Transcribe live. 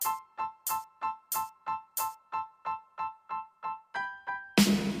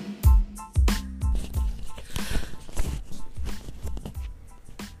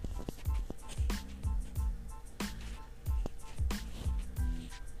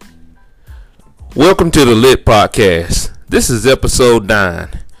Welcome to the Lit Podcast. This is episode 9.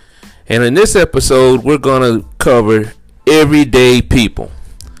 And in this episode, we're going to cover everyday people.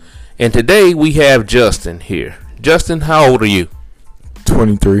 And today we have Justin here. Justin, how old are you?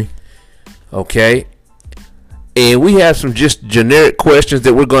 23. Okay. And we have some just generic questions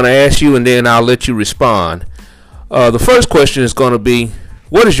that we're going to ask you, and then I'll let you respond. The first question is going to be,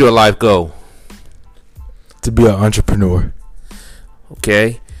 what is your life goal? To be an entrepreneur.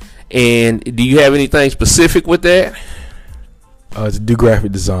 Okay. And do you have anything specific with that? To do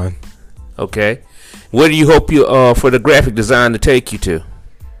graphic design. Okay. Where do you hope for the graphic design to take you to?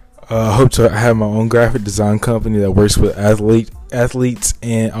 I hope to have my own graphic design company that works with athletes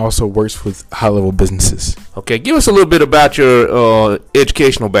and also works with high-level businesses. Okay. Give us a little bit about your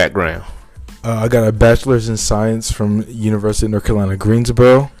educational background. I got a bachelor's in science from University of North Carolina,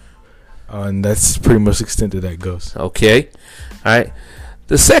 Greensboro. And that's pretty much the extent that goes. Okay. All right.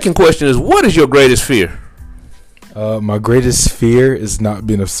 The second question is, what is your greatest fear? My greatest fear is not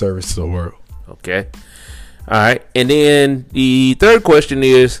being of service to the world. Okay. All right. And then the third question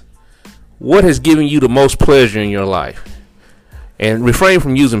is, what has given you the most pleasure in your life? And refrain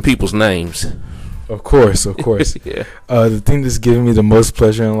from using people's names. Of course. Yeah. The thing that's given me the most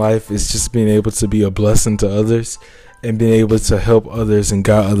pleasure in life is just being able to be a blessing to others and being able to help others and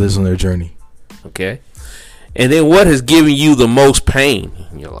guide others on their journey. Okay. And then what has given you the most pain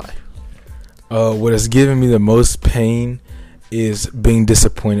in your life? What has given me the most pain is being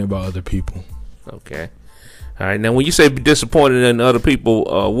disappointed by other people. Okay. All right. Now, when you say disappointed in other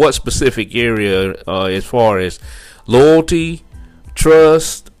people, what specific area as far as loyalty,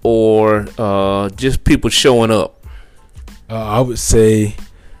 trust, or just people showing up? I would say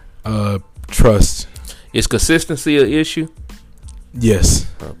trust. Is consistency an issue? Yes.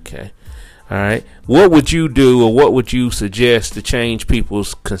 Okay. All right. What would you do, or what would you suggest to change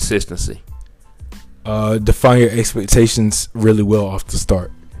people's consistency? Define your expectations really well off the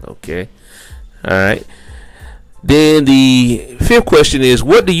start. Okay. All right. Then the fifth question is,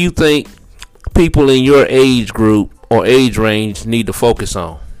 what do you think people in your age group or age range need to focus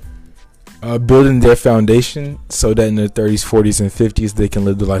on? Building their foundation so that in their 30s, 40s, and 50s they can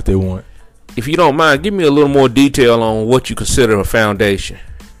live the life they want. If you don't mind, give me a little more detail on what you consider a foundation.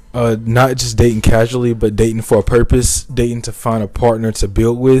 Not just dating casually, but dating for a purpose, dating to find a partner to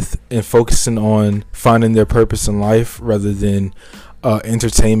build with, and focusing on finding their purpose in life rather than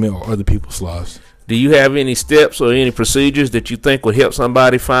entertainment or other people's lives. Do you have any steps or any procedures that you think would help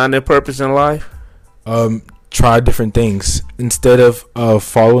somebody find their purpose in life? Try different things. Instead of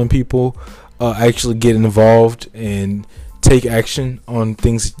following people, actually get involved and take action on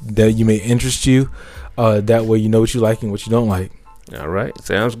things that you may interest you. That way you know what you like and what you don't like. All right.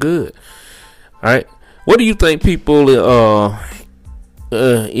 Sounds good. All right. What do you think people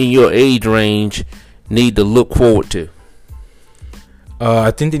in your age range need to look forward to?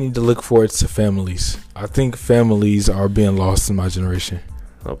 I think they need to look forward to families. I think families are being lost in my generation.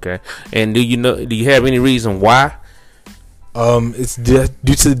 Okay. And do you have any reason why? It's due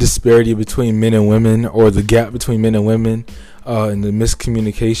to the disparity between men and women, or the gap between men and women, and the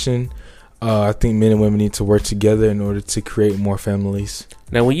miscommunication. I think men and women need to work together in order to create more families.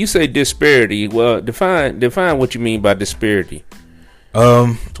 Now, when you say disparity, well, define what you mean by disparity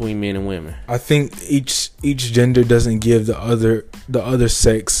between men and women. I think each gender doesn't give the other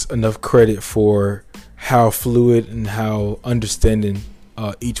sex enough credit for how fluid and how understanding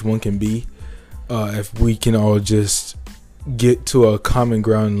each one can be. If we can all just get to a common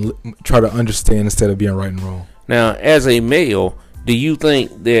ground and try to understand instead of being right and wrong. Now, as a male, do you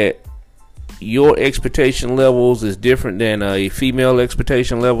think that your expectation levels is different than a female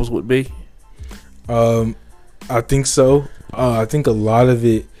expectation levels would be? I think so. I think a lot of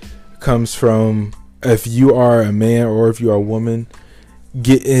it comes from, if you are a man or if you are a woman,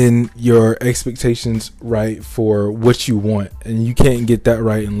 getting your expectations right for what you want, and you can't get that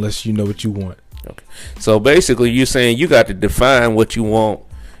right unless you know what you want. Okay. So basically you're saying you got to define what you want.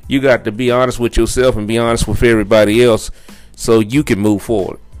 You got to be honest with yourself and be honest with everybody else so you can move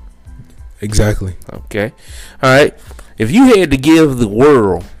forward. Exactly. Okay. All right. If you had to give the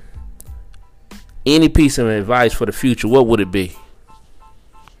world any piece of advice for the future, what would it be?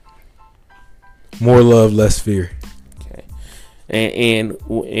 More love, less fear. Okay. And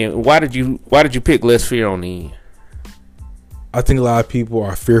why did you pick less fear on the end? I think a lot of people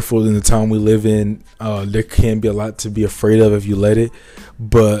are fearful in the time we live in. There can be a lot to be afraid of if you let it,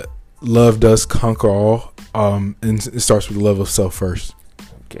 but love does conquer all. And it starts with the love of self first.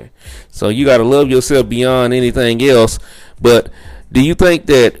 Okay. So you got to love yourself beyond anything else, but Do you think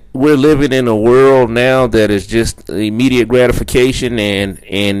that we're living in a world now that is just immediate gratification,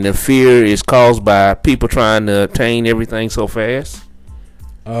 and the fear is caused by people trying to obtain everything so fast?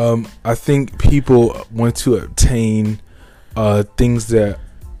 I think people want to obtain things that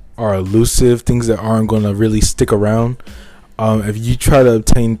are elusive, things that aren't going to really stick around. If you try to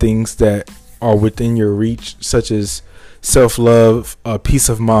obtain things that are within your reach, such as self-love, peace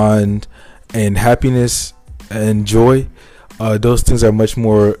of mind, and happiness and joy, those things are much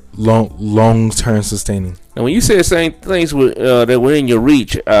more long-term sustaining. And when you say saying things that were in your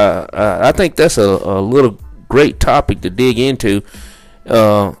reach, I think that's a little great topic to dig into.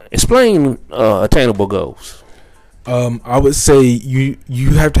 Explain attainable goals. I would say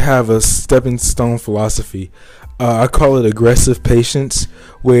you have to have a stepping stone philosophy. I call it aggressive patience,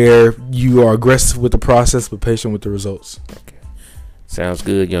 where you are aggressive with the process but patient with the results. Okay. Sounds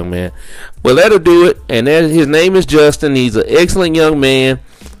good, young man. Well, that'll do it. And his name is Justin. He's an excellent young man,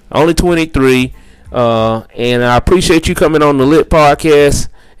 only 23. And I appreciate you coming on the Lit Podcast.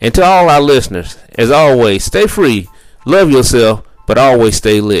 And to all our listeners, as always, stay free, love yourself, but always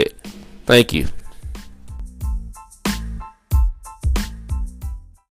stay lit. Thank you.